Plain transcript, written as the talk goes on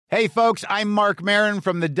Hey, folks, I'm Mark Maron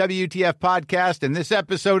from the WTF Podcast, and this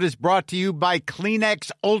episode is brought to you by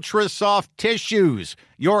KNOXZ Ultra Soft Tissues,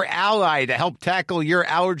 your ally to help tackle your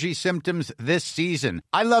allergy symptoms this season.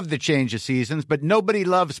 I love the change of seasons, but nobody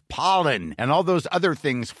loves pollen and all those other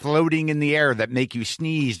things floating in the air that make you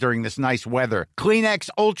sneeze during this nice weather. KNOXZ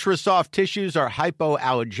Ultra Soft Tissues are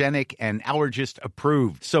hypoallergenic and allergist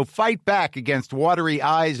approved, so fight back against watery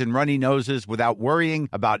eyes and runny noses without worrying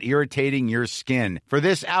about irritating your skin. For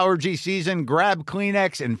this allergy season, grab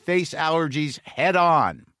KNOXZ and face allergies head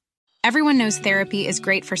on. Everyone knows therapy is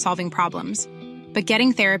great for solving problems, but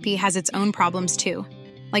getting therapy has its own problems too,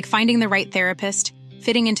 like finding the right therapist,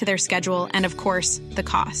 fitting into their schedule, and of course, the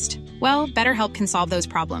cost. Well, BetterHelp can solve those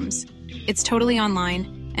problems. It's totally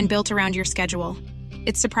online and built around your schedule.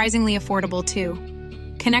 It's surprisingly affordable too.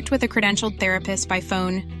 Connect with a credentialed therapist by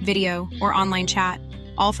phone, video, or online chat,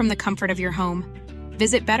 all from the comfort of your home.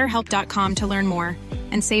 Visit BetterHelp.com to learn more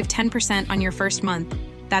and save 10% on your first month.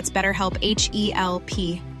 That's BetterHelp,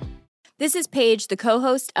 H-E-L-P. This is Paige, the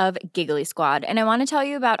co-host of Giggly Squad, and I want to tell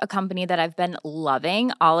you about a company that I've been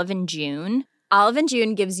loving, Olive & June. Olive &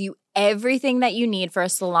 June gives you everything that you need for a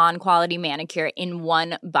salon-quality manicure in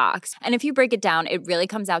one box. And if you break it down, it really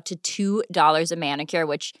comes out to $2 a manicure,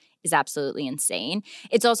 which is absolutely insane.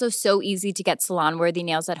 It's also so easy to get salon-worthy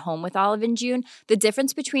nails at home with Olive & June. The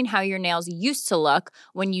difference between how your nails used to look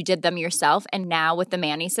when you did them yourself and now with the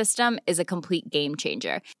Mani system is a complete game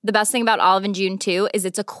changer. The best thing about Olive & June, too, is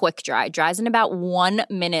it's a quick dry. Dries in about 1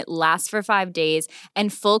 minute, lasts for 5 days,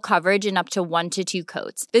 and full coverage in up to 1 to 2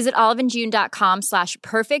 coats. Visit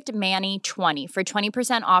oliveandjune.com/perfectmani20 for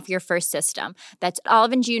 20% off your first system. That's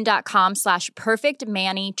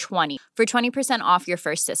oliveandjune.com/perfectmani20 for 20% off your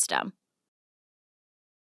first system.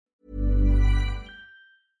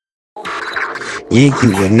 Yeah,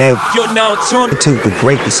 you're now tuned to the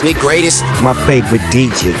greatest, my favorite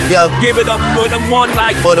DJ. Yo, give it up for the one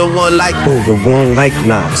like KNOXZ, the one like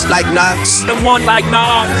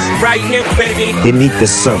KNOXZ, right here, baby. beneath the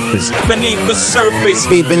surface. Beneath the surface,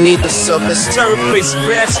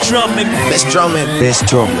 best drumming.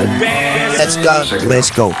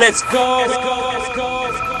 Let's go.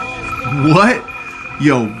 What?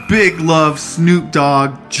 Yo, big love Snoop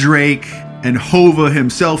Dogg, Drake, and Hova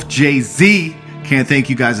himself, Jay-Z. Can't thank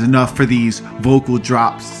you guys enough for these vocal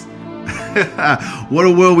drops. What a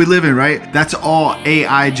world we live in, right? That's all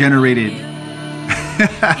AI generated.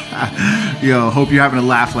 Yo, hope you're having a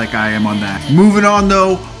laugh like I am on that. Moving on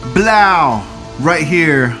though, Blau, right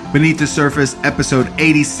here, Beneath the Surface, episode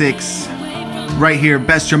 86. Right here,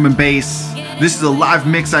 Best Drum and Bass. This is a live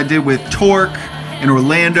mix I did with Torque in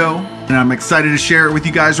Orlando, and I'm excited to share it with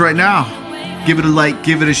you guys right now. Give it a like,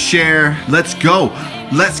 give it a share. Let's go.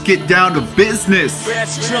 Let's get down to business.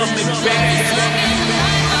 Best drumming band.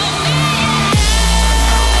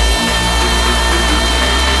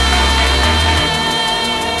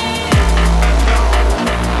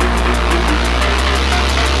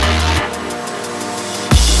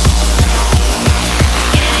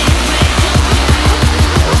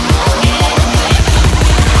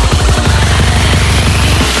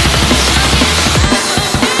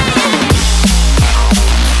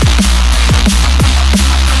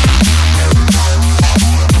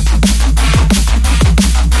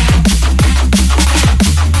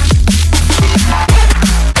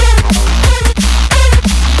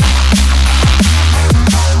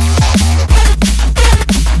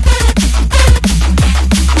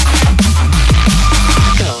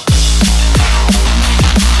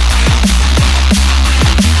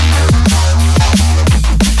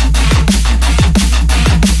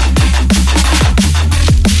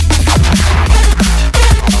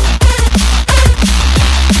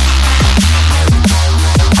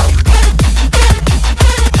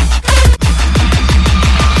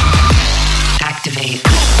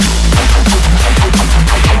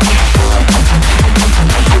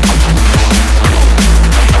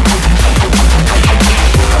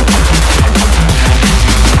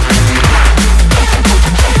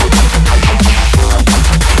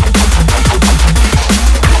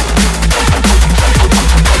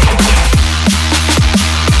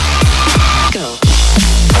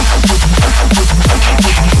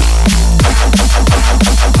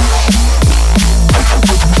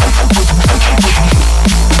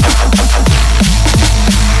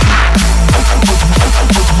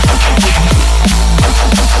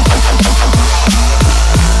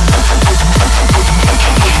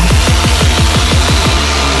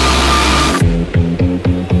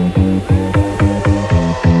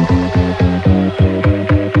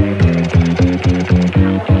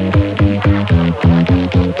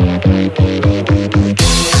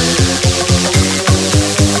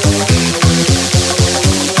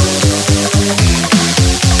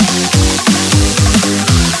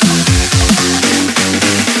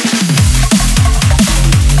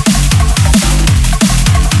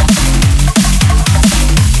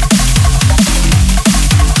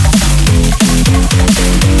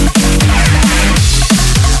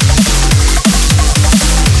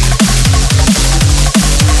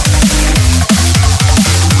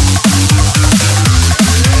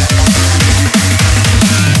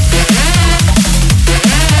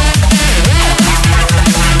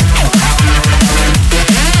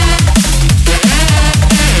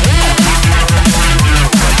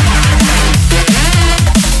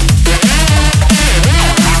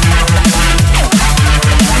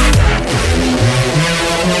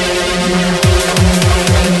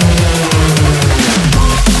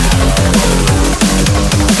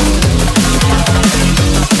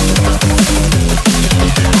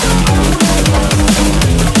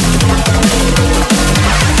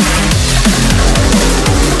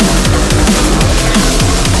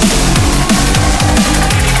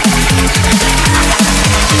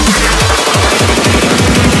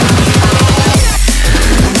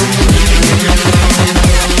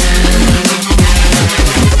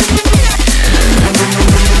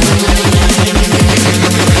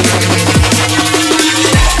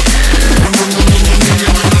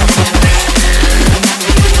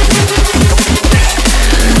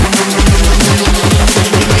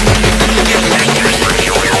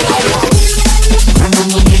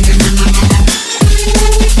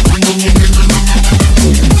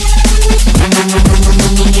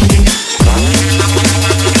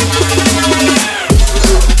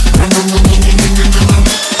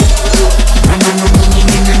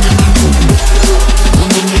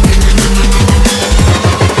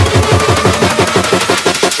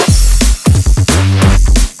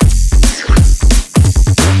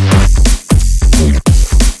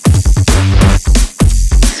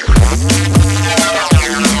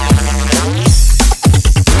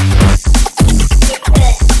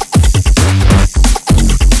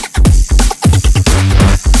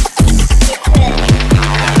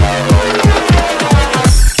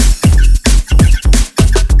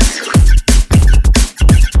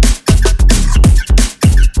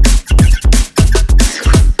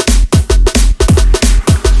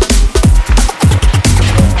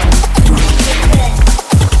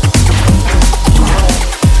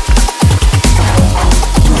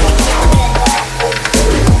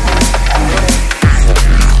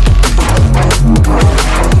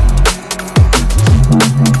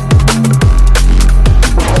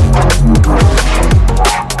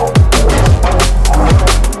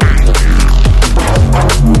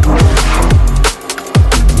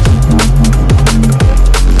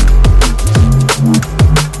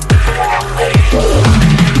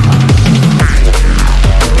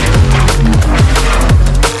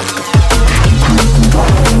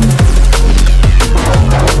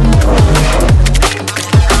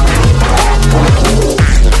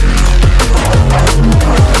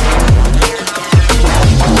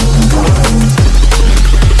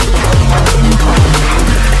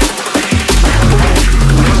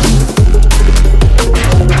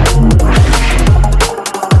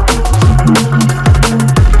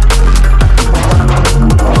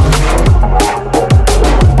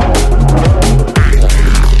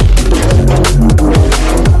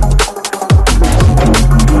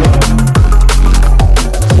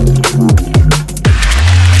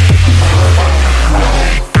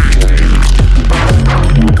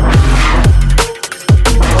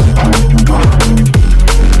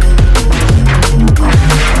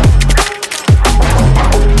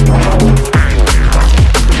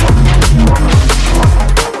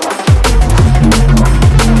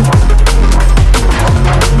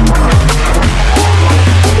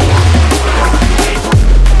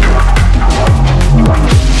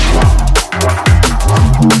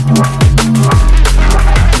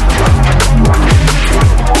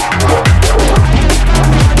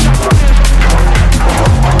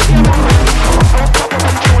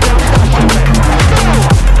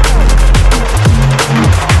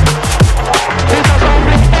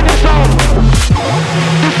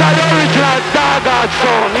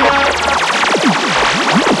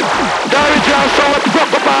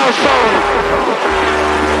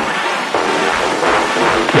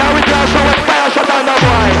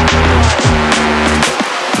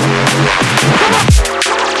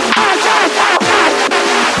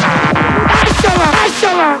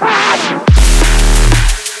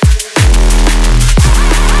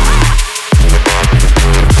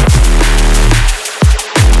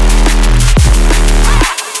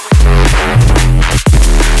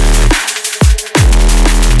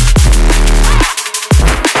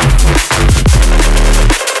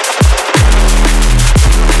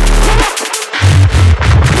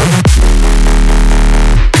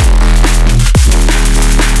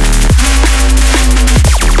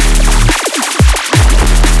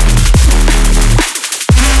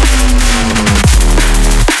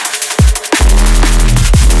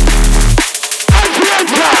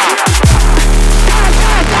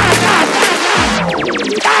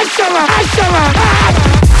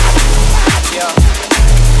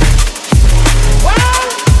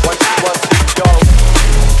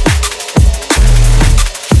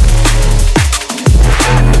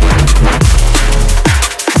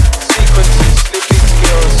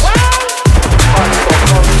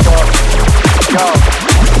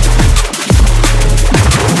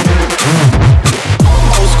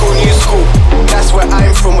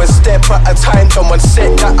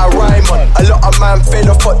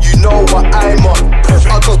 you know what I'm on.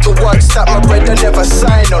 I go to work, stack my bread, I never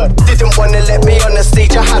sign on. Didn't wanna let me on the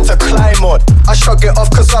stage, I had to climb on. I shrug it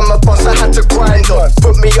off cause I'm a boss, I had to grind on.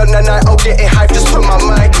 Put me on the night, I'll get it hype, just put my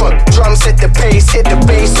mic on. Drums hit the pace, hit the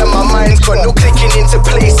bass and my mind's gone. No clicking into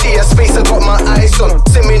place, see a space I got my eyes on.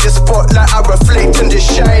 Send me the spotlight, I reflect and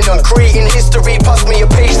just shine on. Creating history, pass me a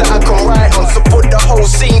page that I can write on. So put the whole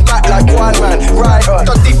scene back like one man, right on.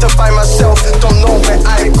 Dug deep to find myself, don't know where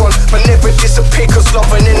I've gone. But never disappear cause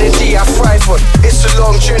love and energy I thrive on. It's a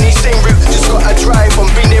long journey, same route, just gotta drive on.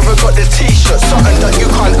 Been never got the t-shirt, something that you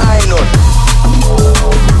can't iron on.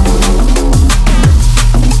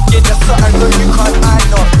 Yeah, that's something that you can't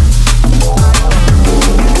iron on.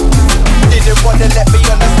 Didn't wanna let me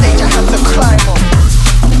on the stage, I had to climb on.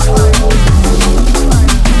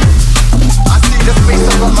 I see the space,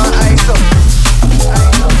 I got my eyes up.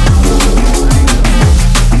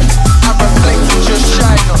 I reflect and just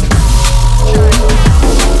shine on.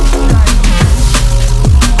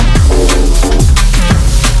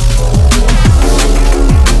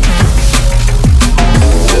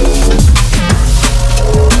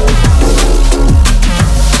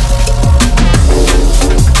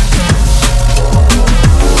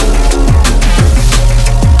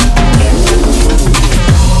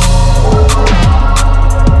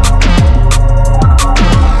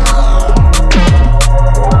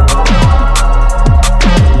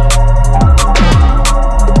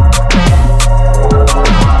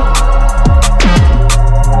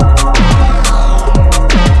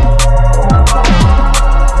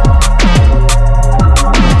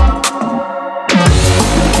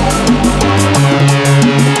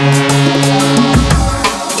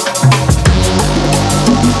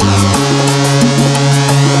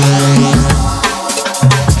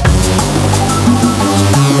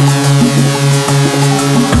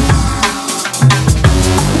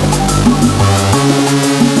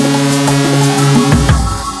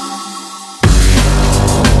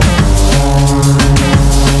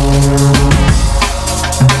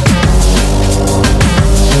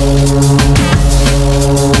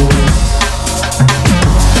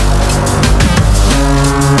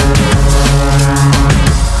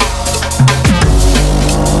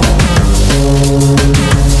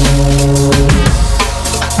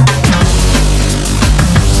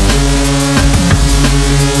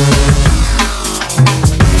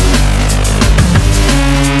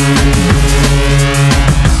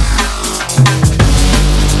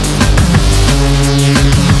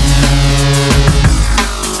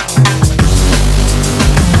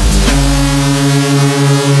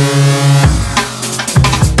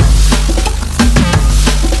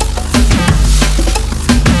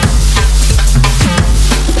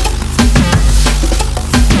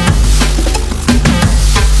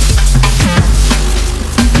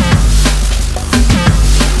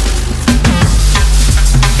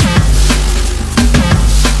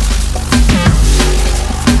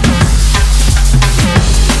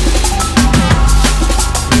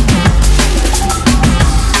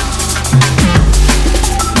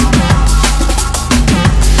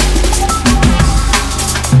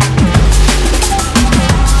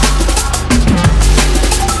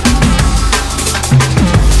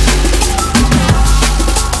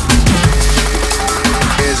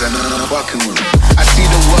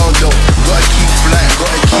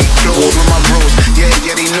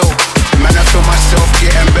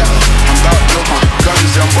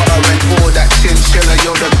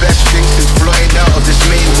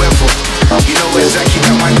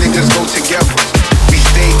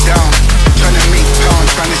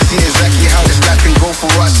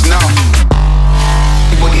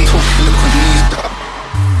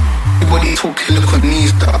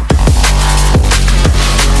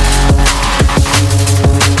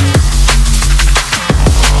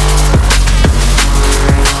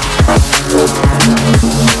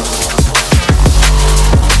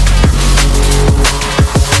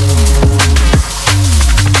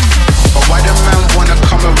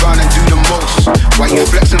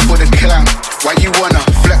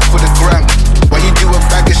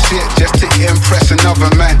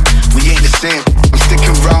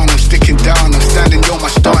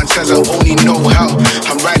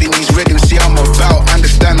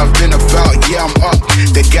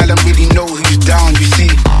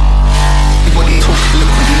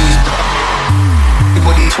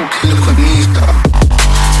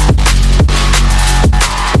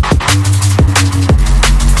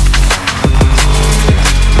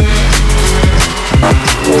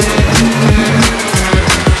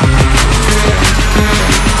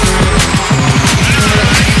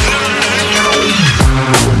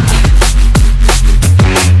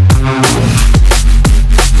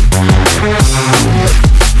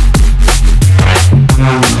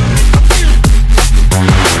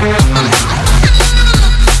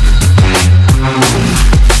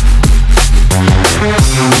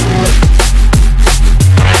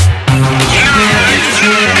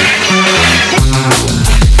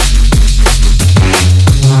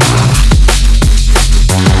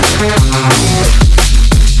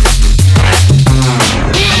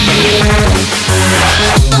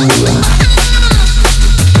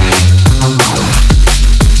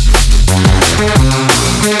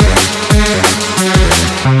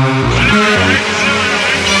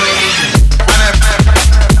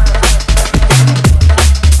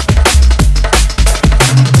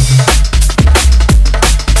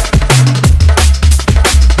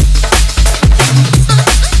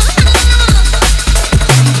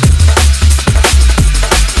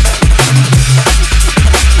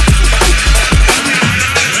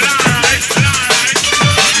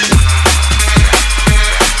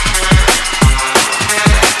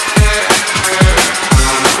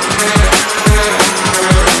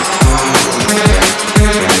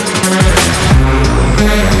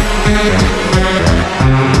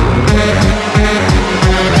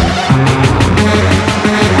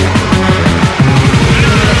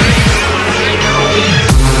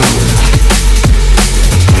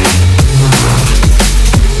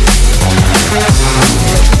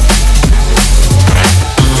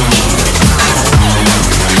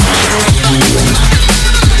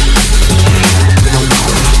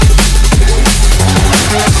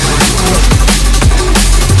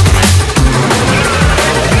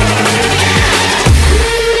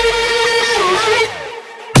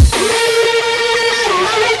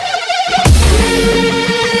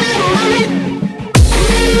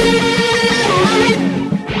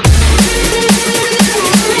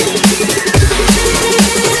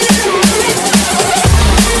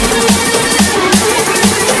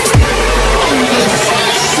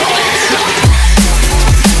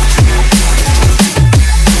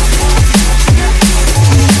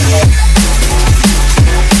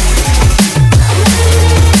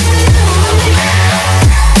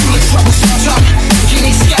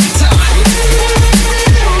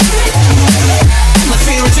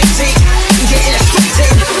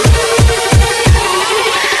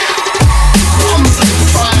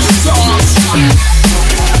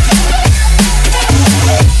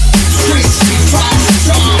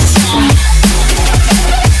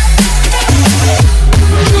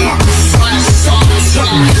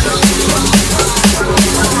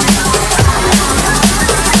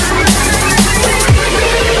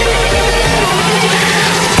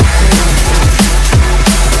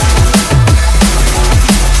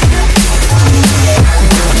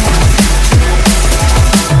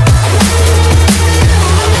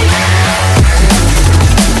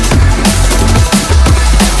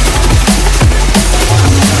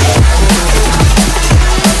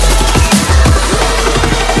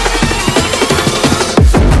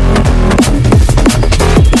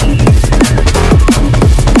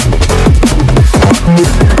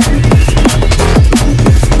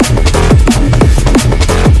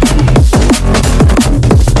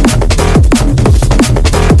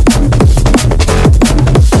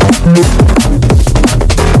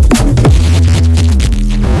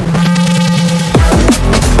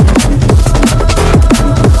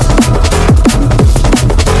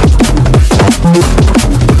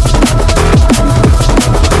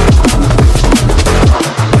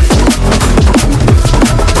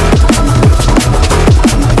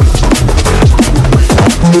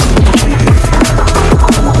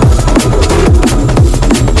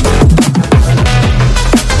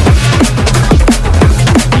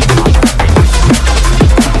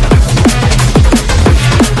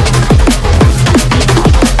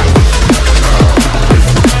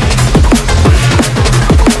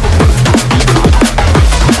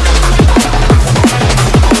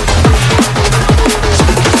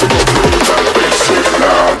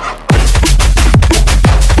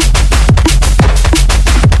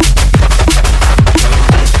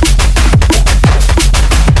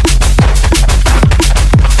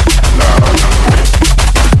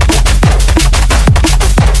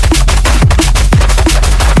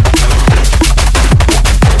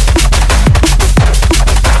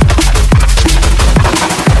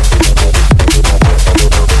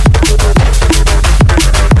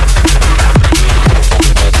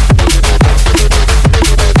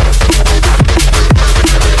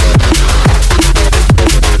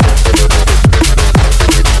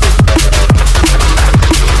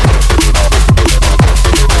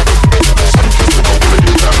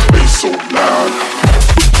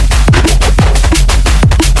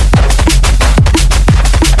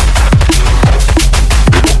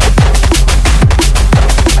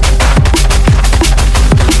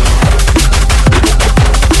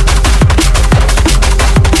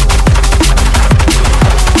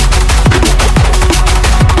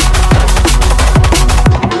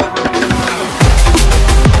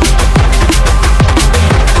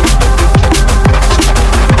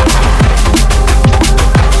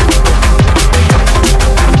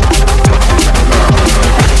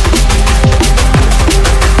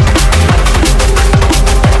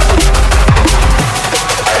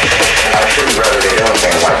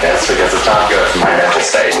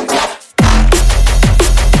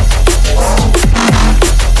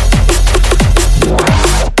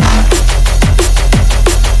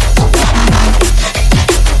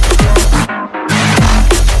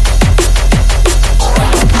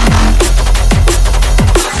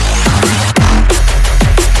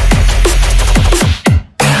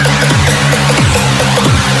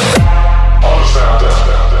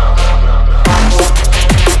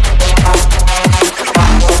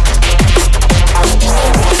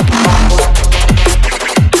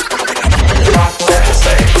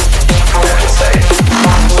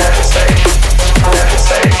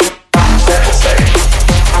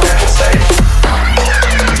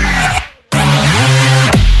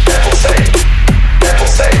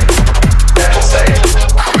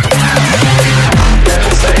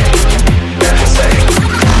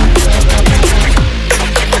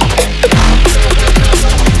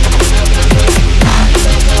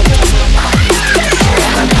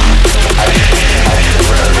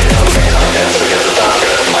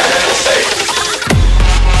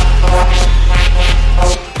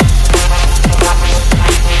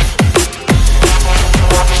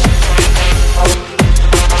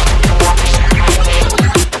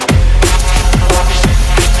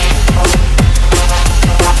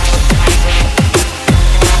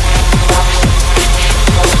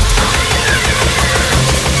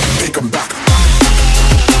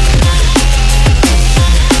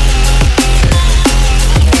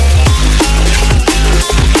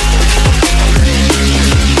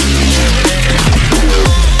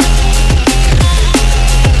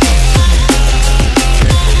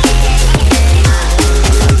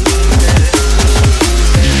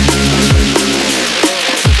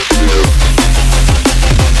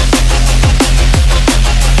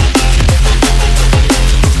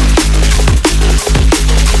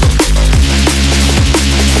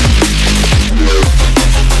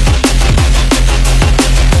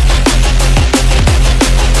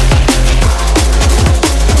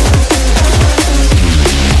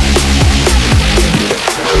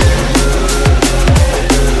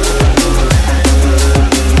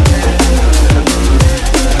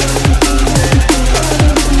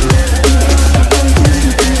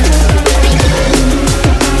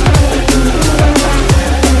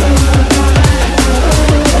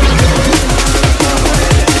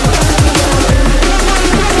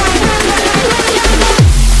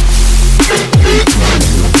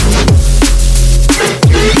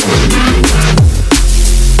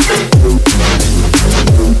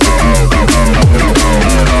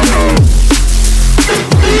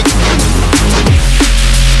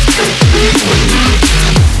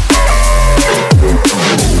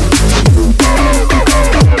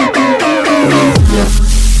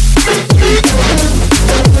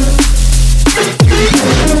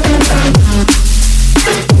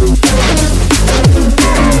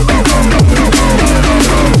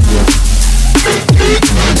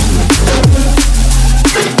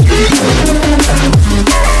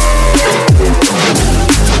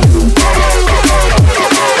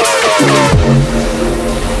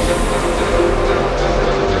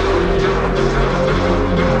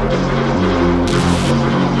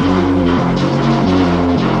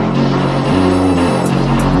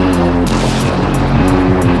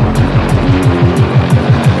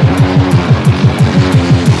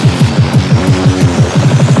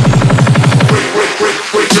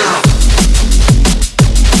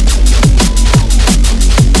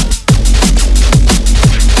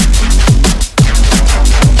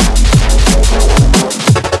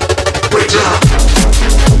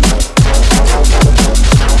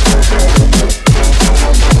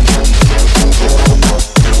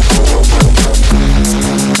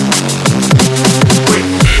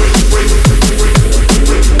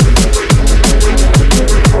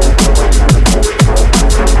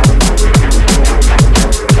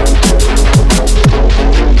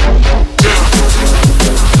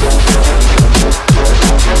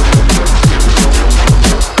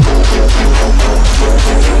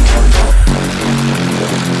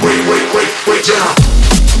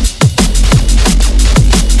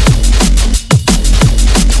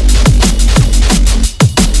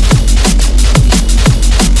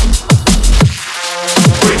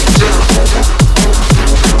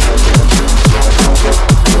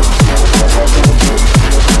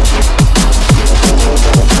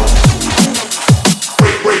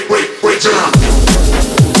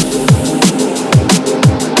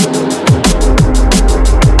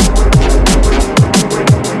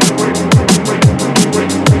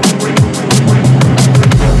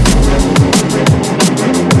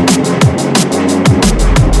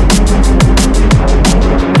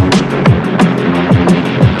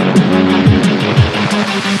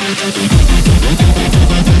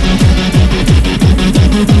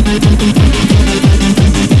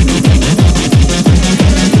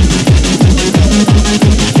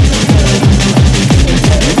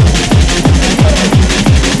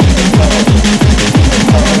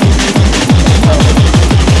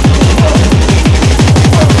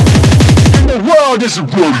 world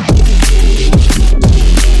isn't ready.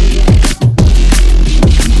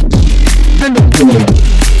 And the world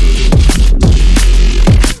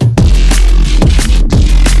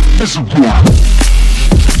isn't ready.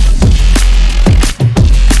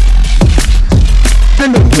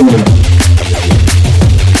 And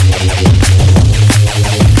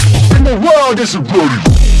the world isn't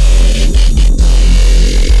ready.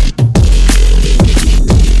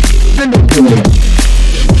 And the world isn't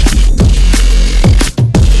ready.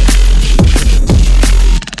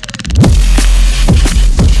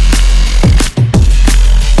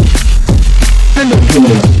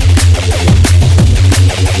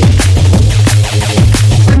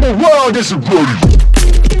 And the world isn't ready.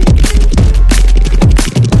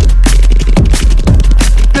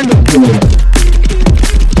 And the world isn't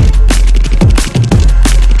ready.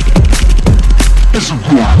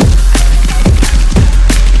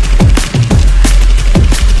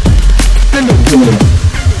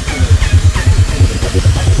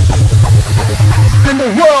 And the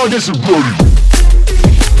world isn't ready.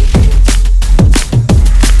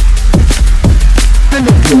 And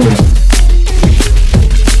the world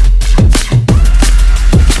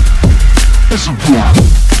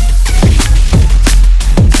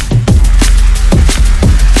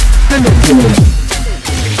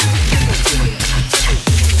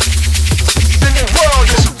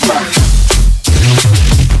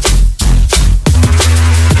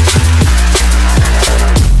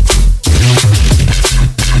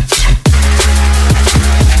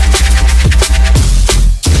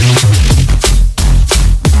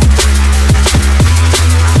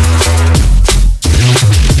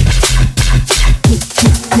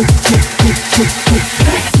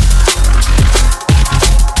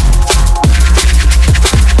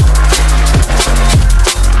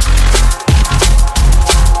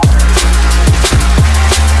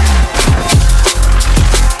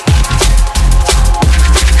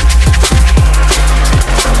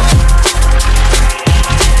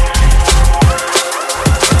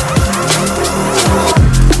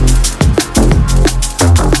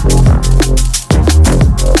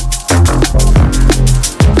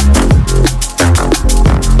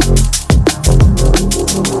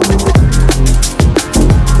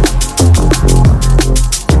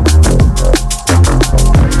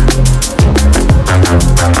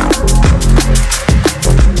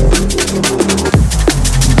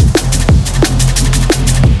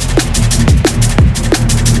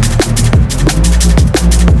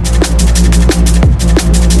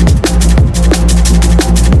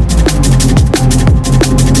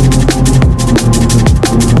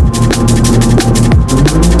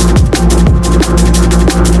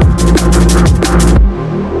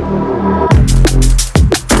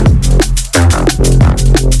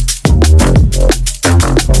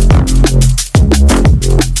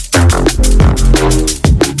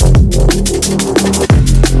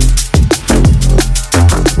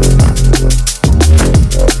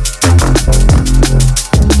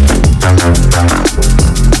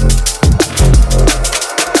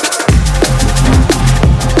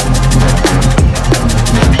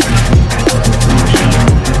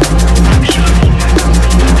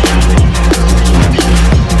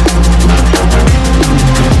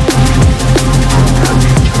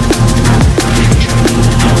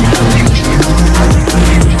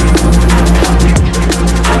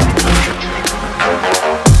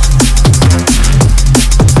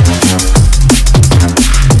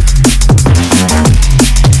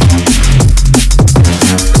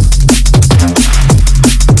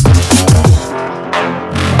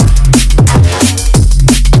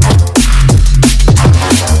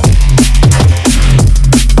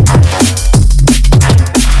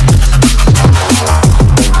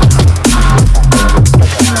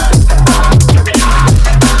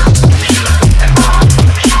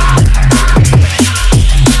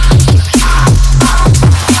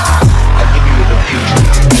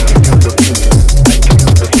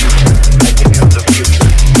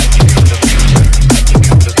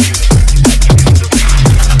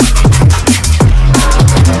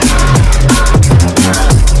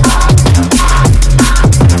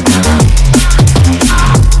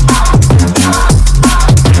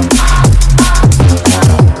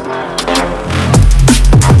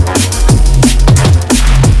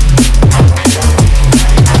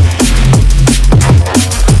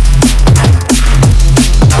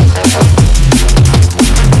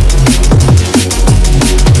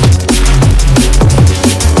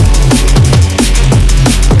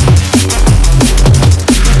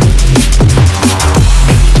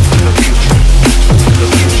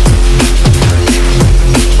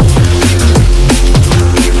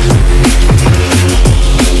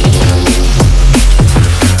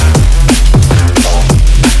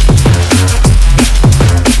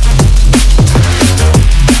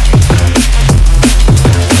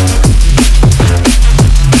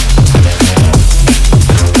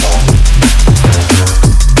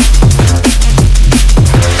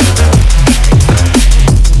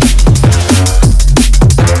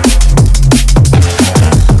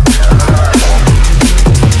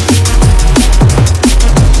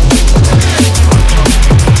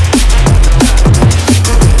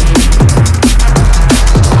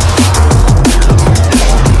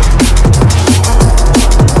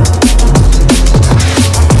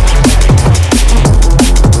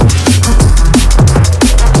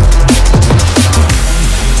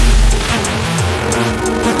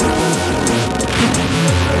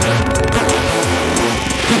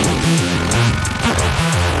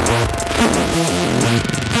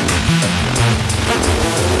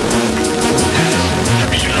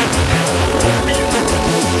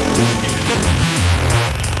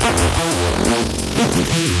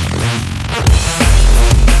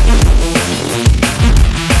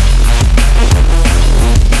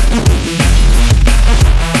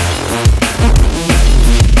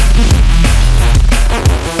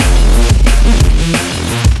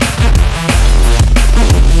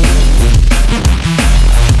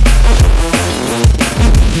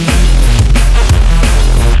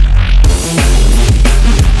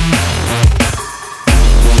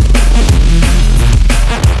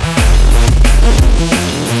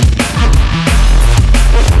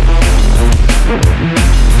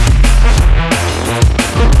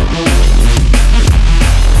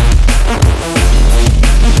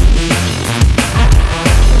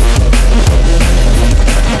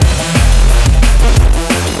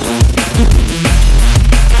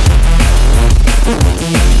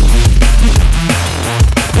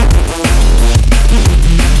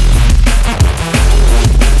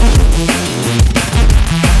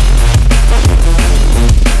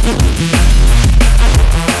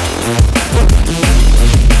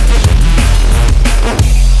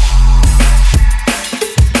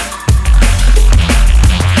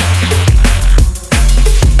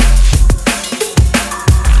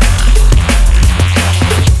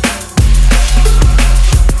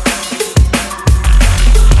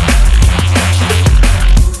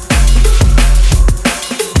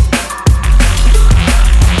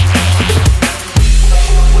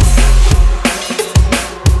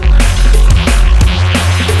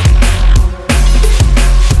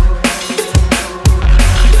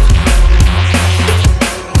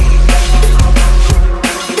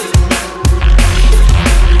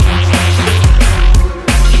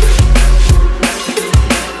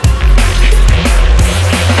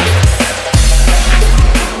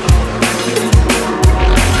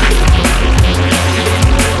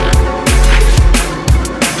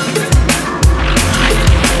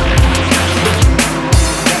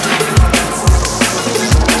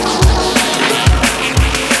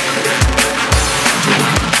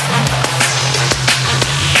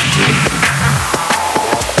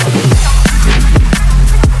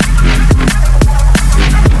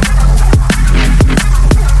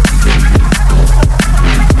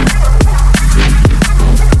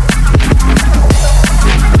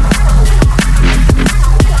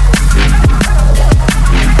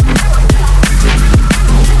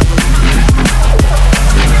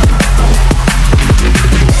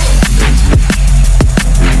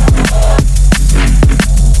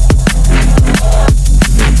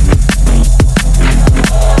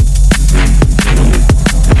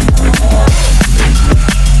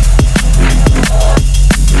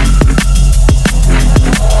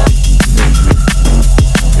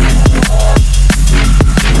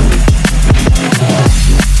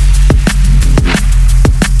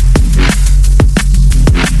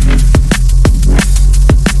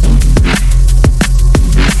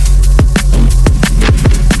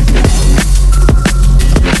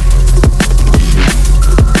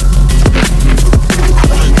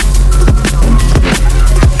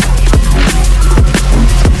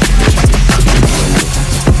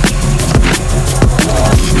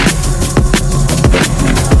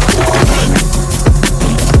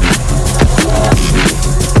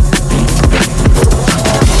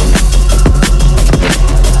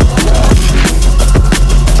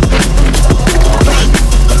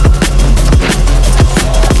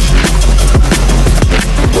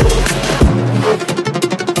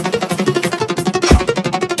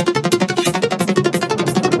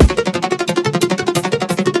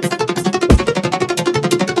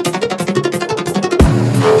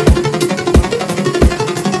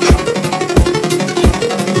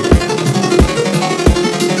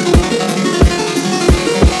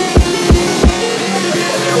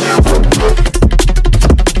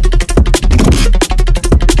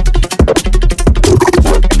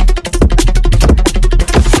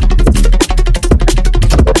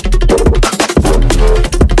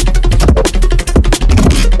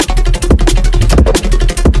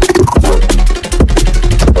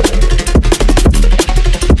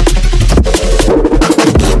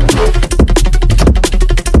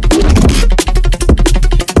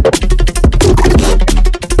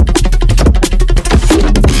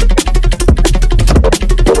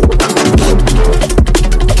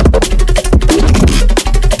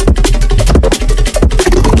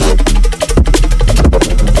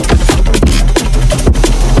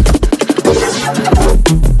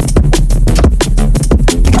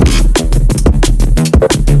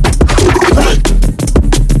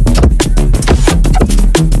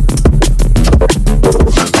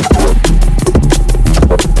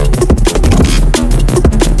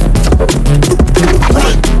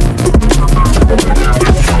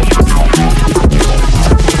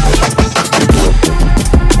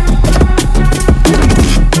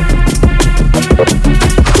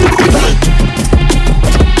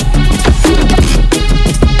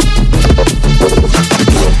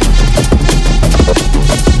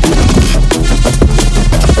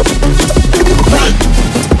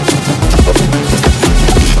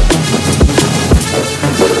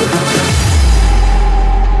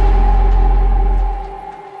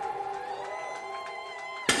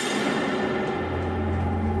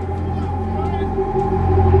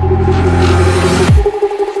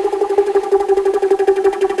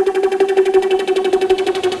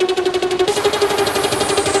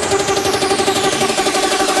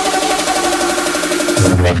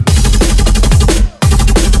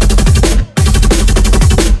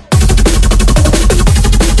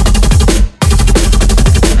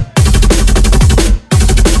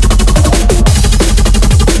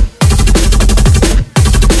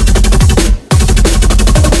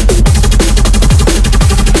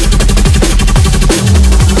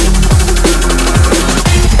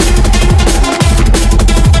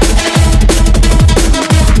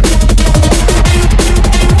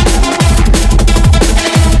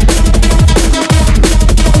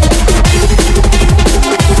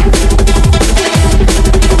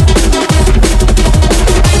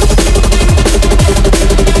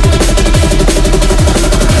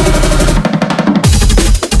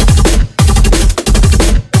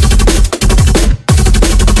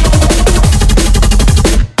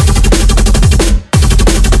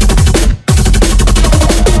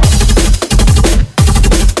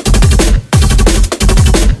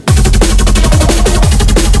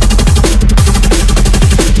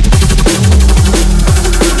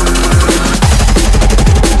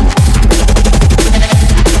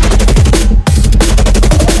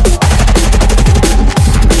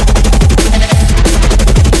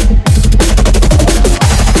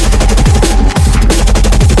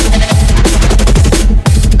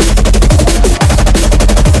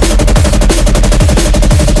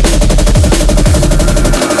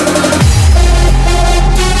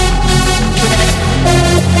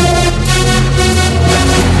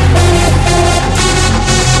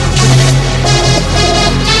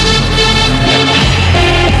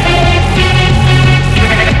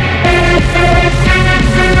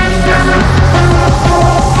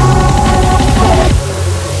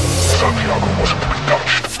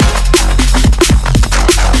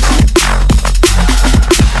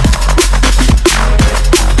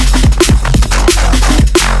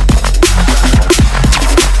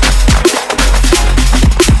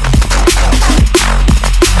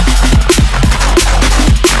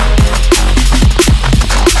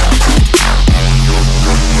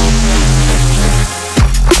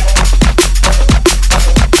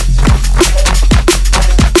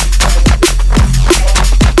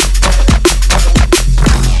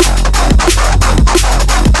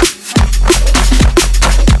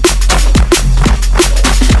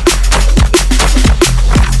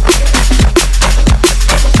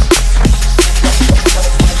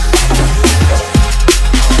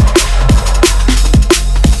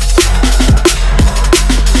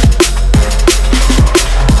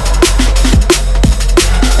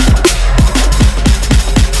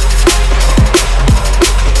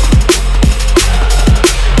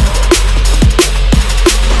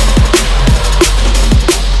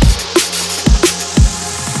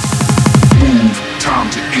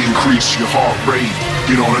heart rate.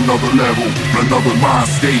 Get on another level, another mind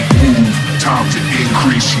state. Move, time to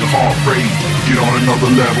increase your heart rate. Get on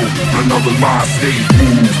another level, another mind state.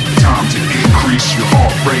 Move, time to increase your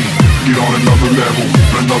heart rate. Get on another level,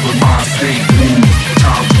 another mind state. Move,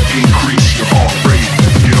 time to increase your heart rate.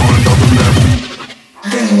 Get on another level.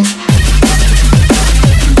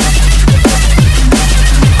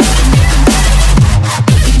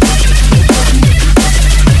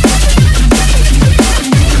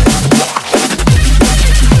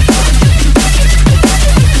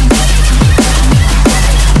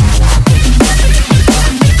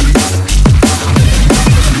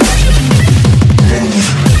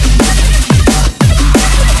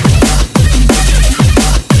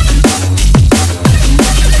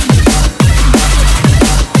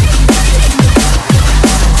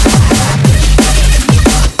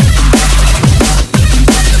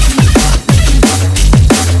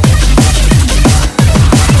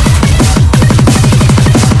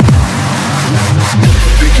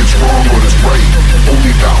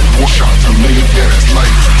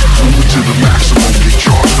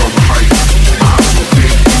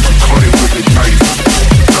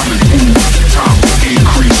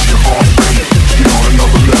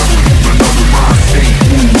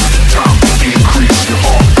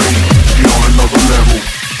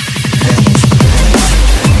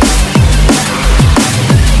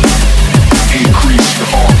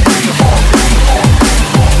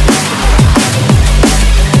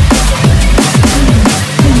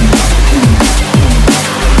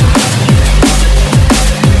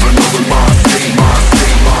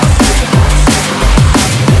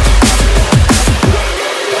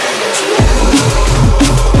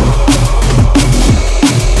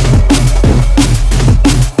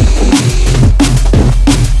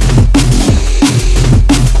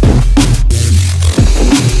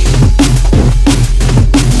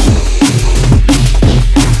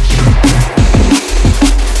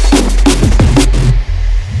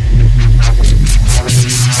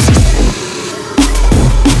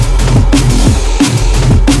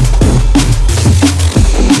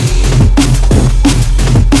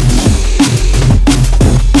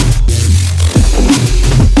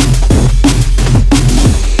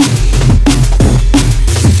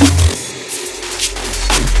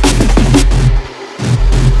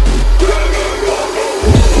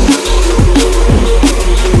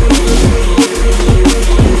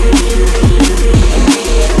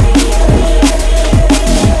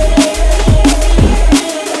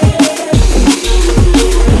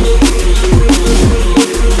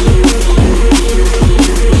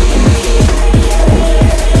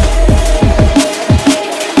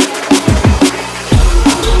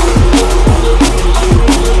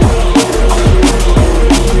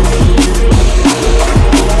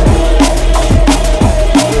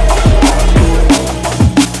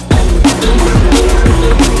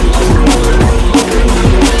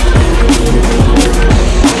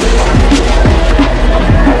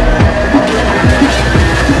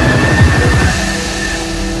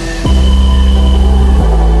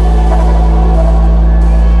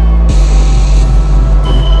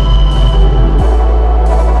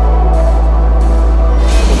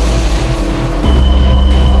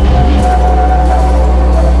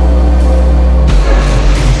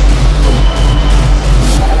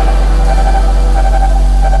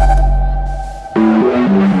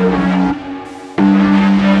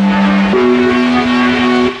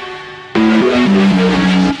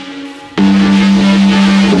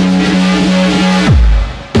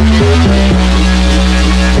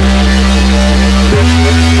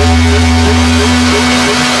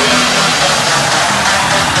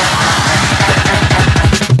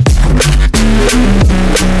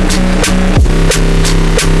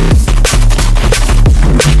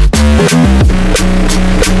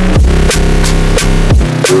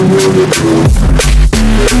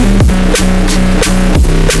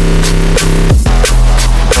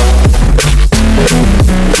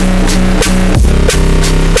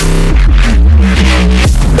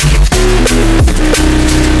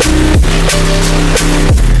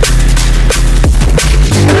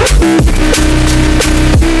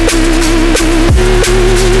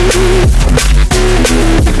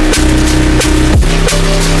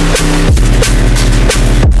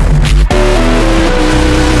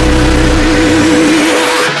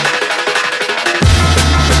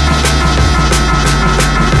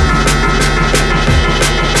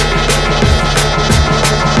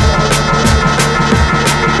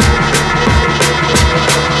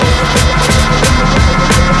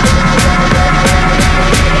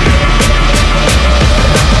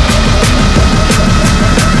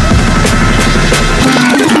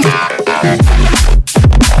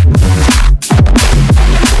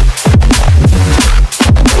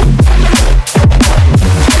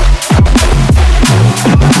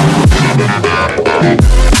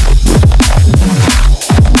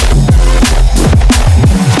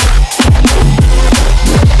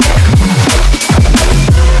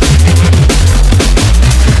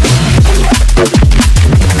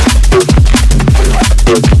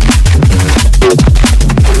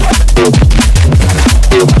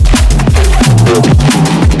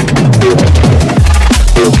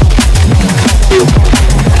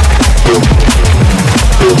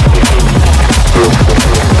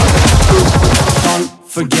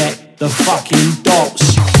 forget the fucking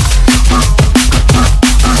dots.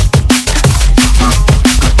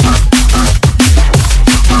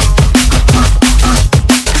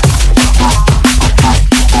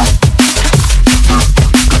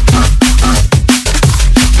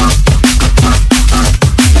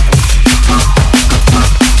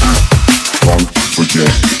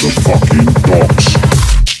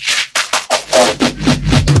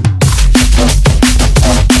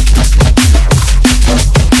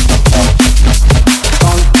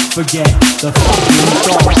 Forget the fucking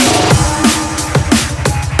dots.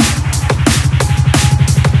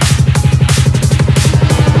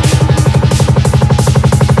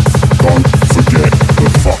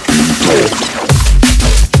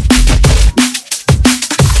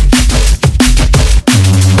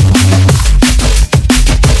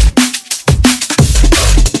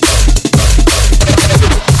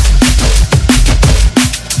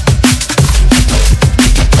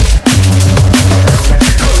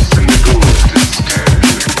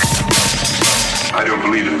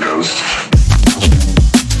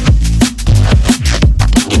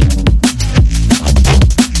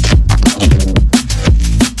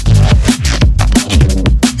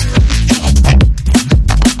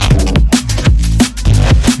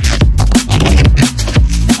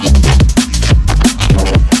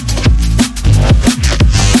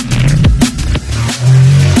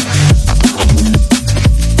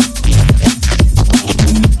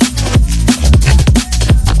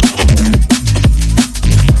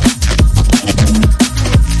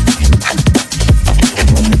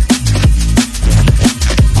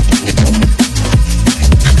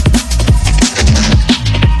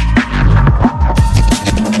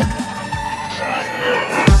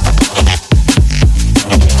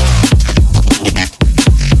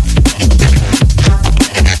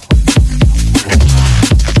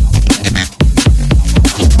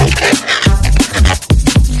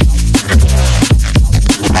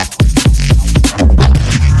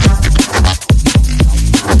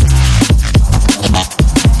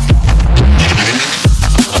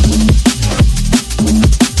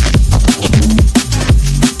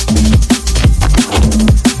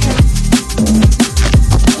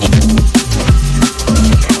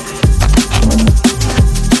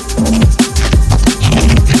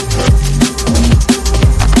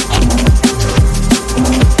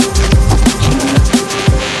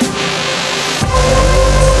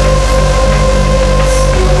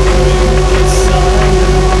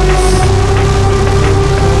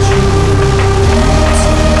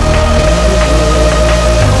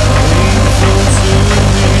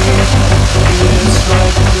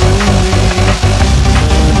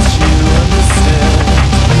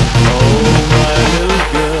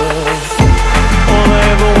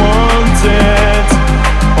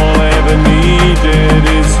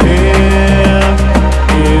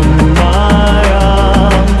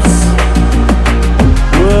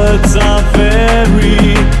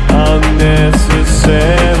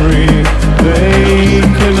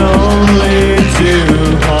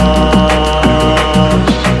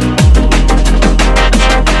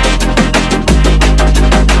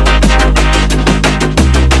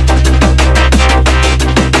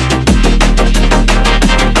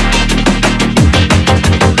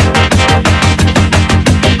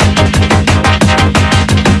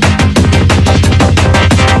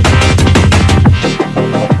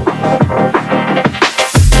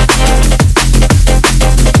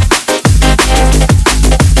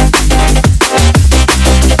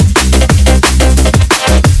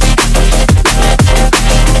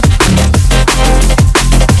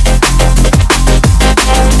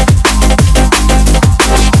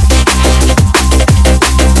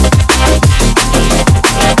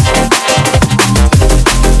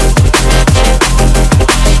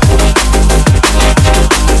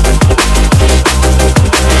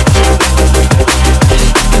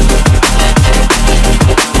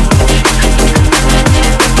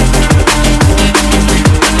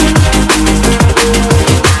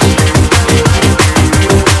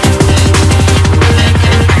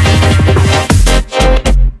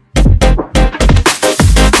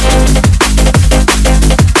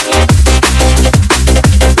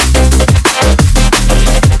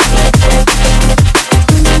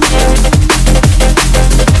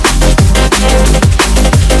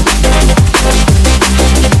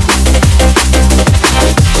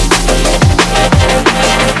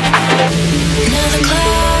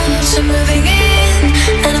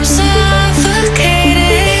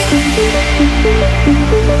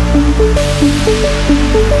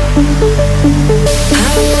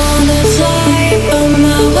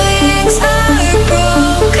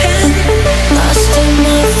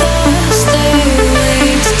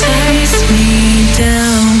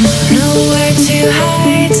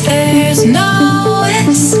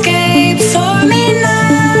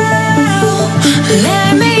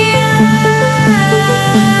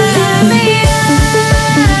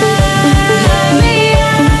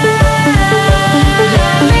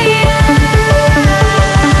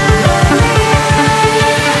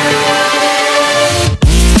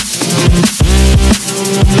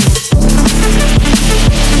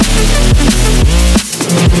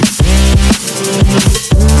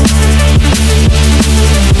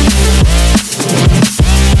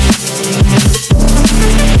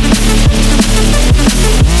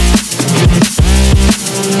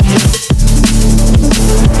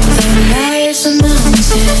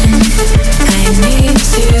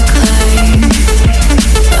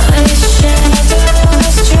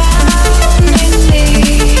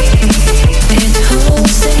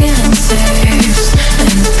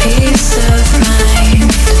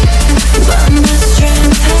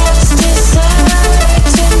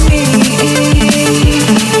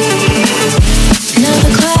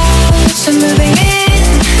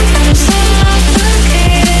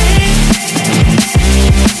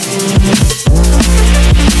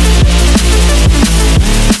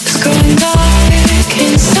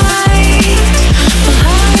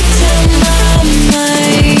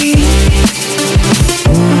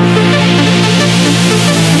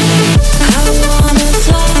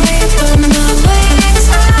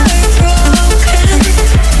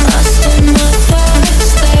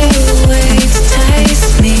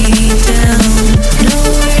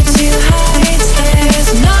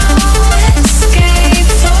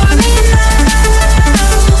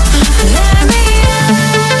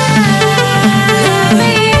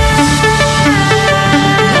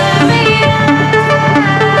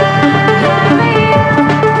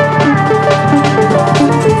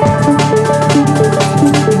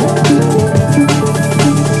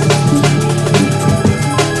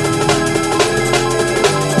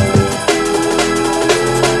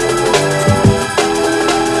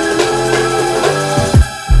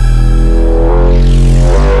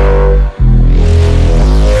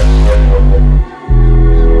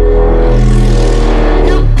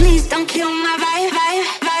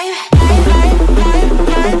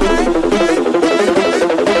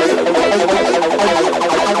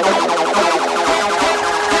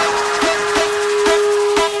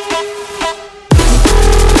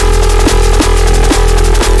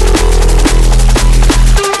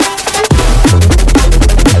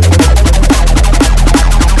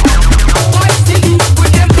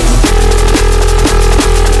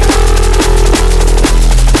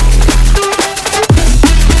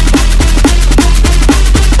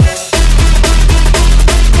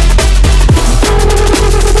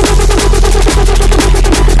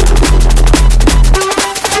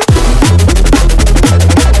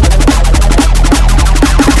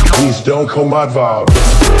 funk on my vibe.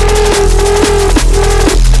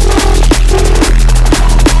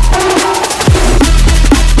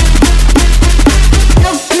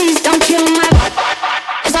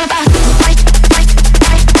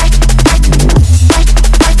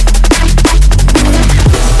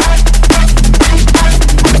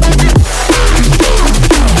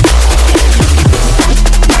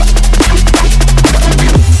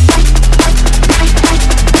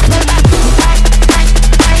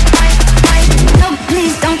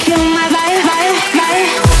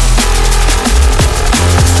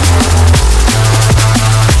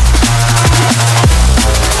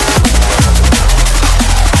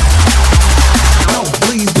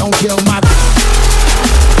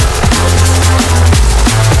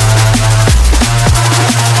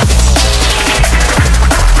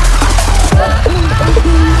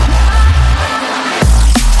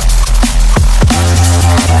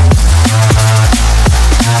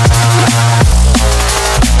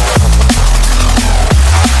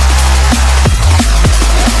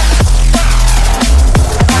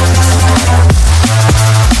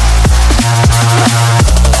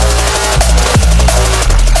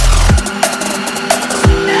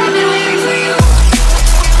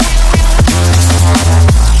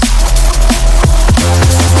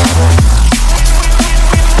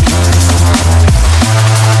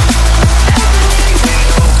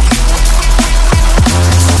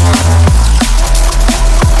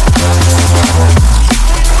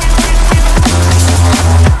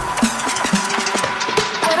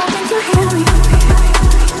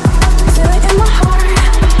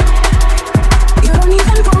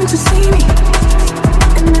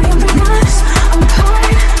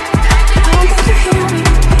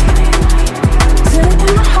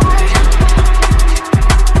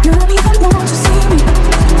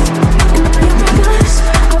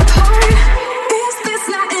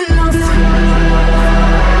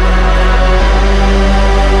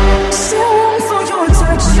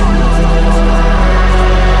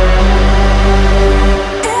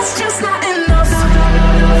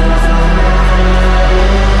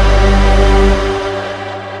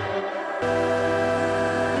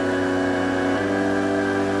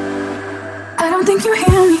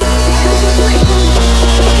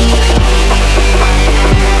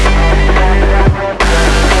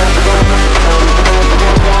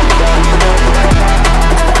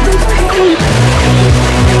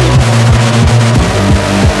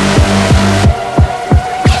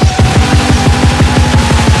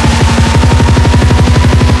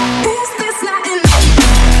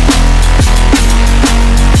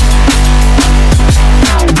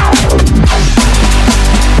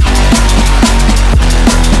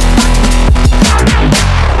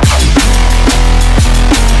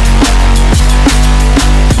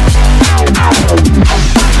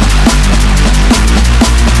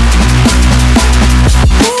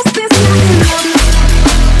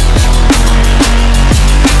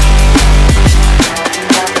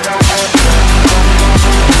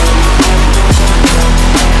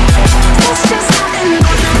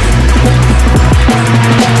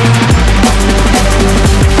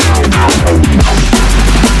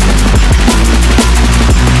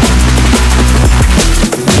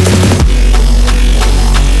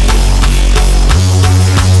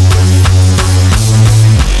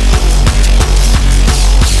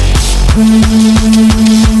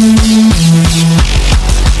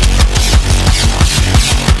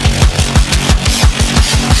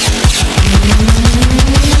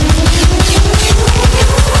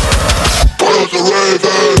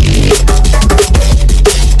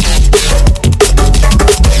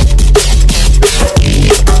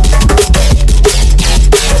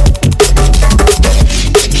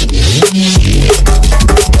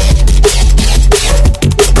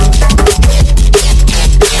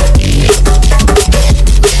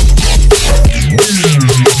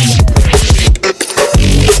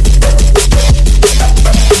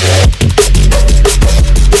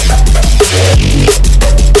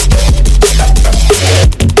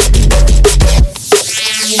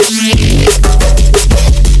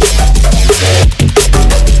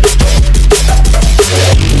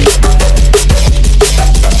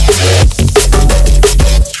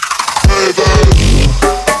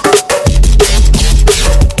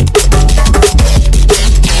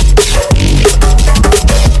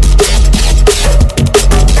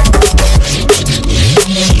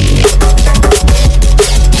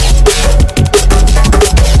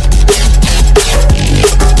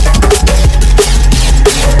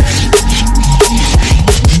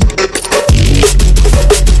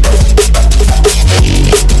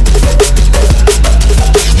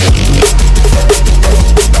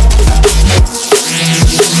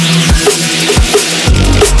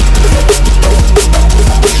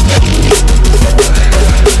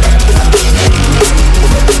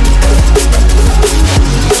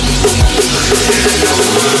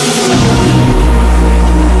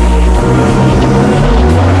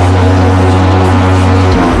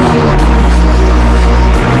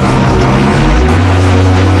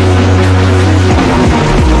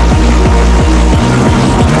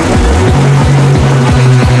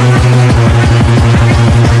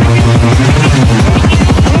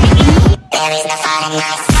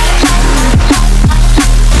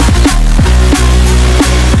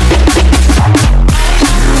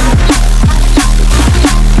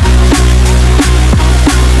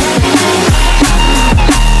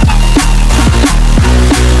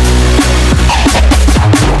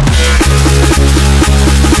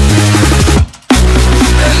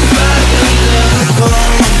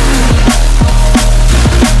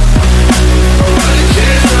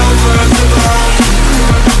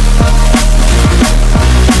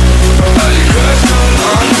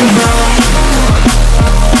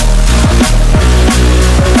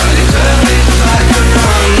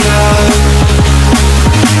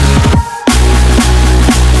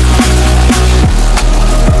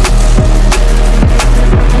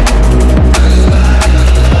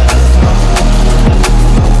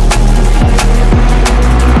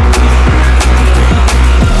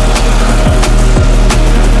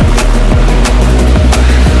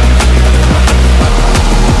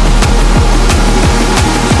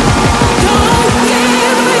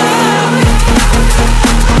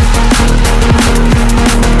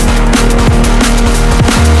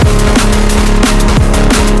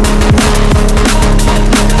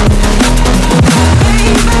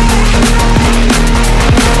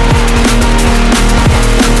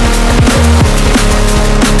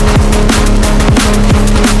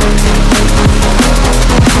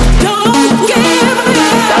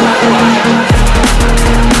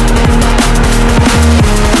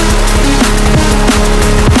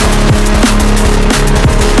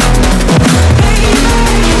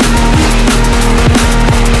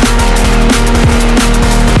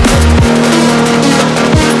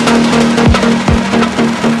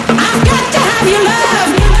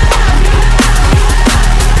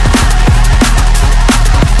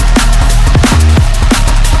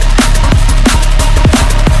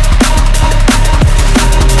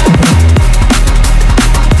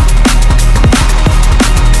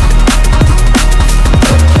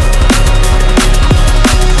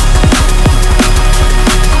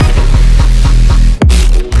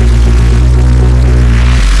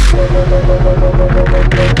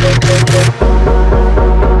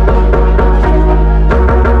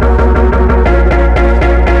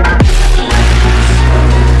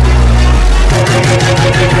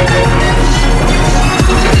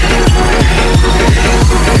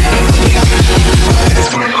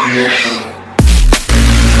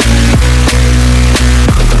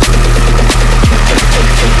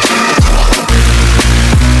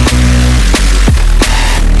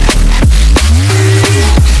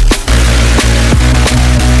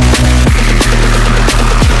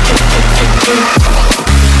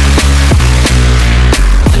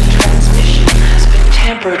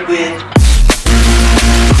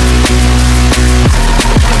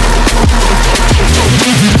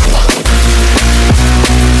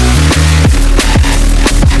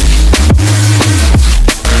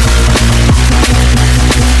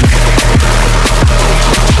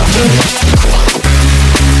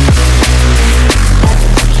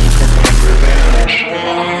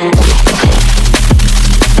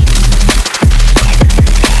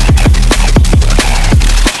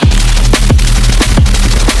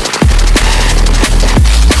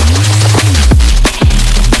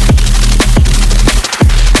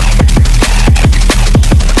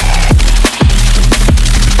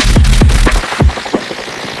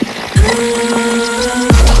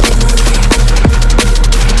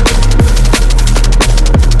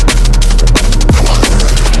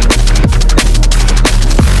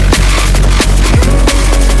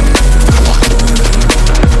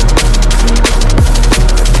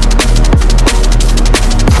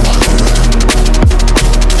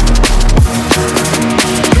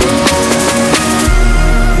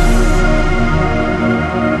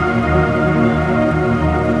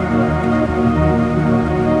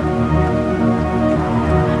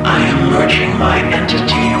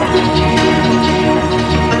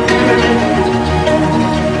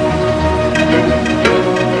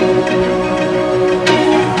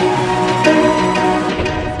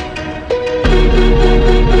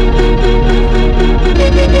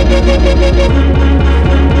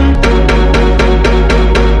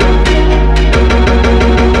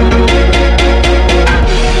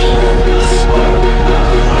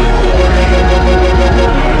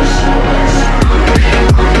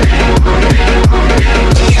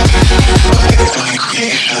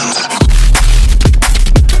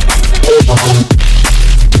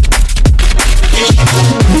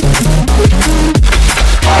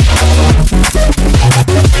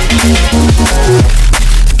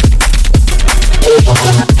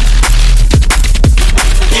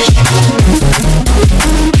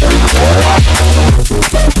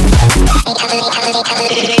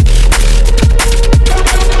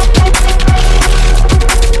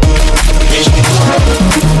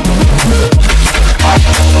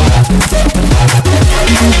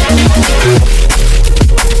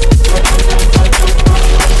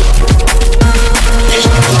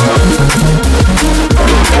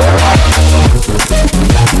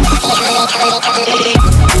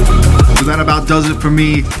 So that about does it for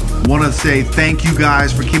me. Want to say thank you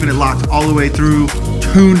guys for keeping it locked all the way through.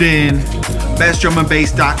 Tuned in.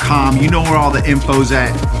 bestdrumandbass.com. You know where all the info's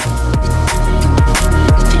at.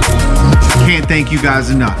 Can't thank you guys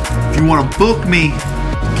enough. If you want to book me,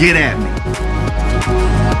 get at me.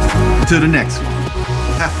 Until the next one.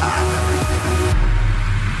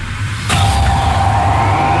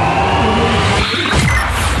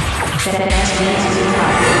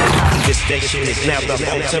 This station is now the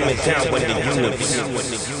ultimate down with the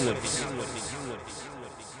universe.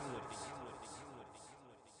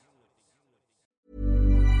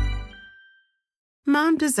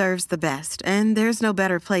 Mom deserves the best, and there's no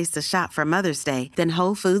better place to shop for Mother's Day than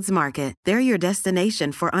Whole Foods Market. They're your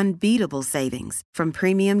destination for unbeatable savings, from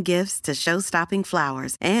premium gifts to show-stopping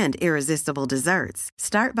flowers and irresistible desserts.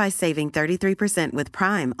 Start by saving 33% with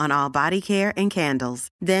Prime on all body care and candles.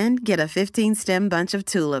 Then get a 15-stem bunch of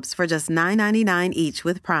tulips for just $9.99 each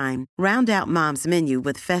with Prime. Round out Mom's menu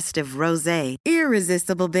with festive rosé,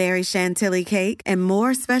 irresistible berry chantilly cake, and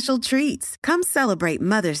more special treats. Come celebrate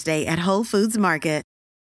Mother's Day at Whole Foods Market.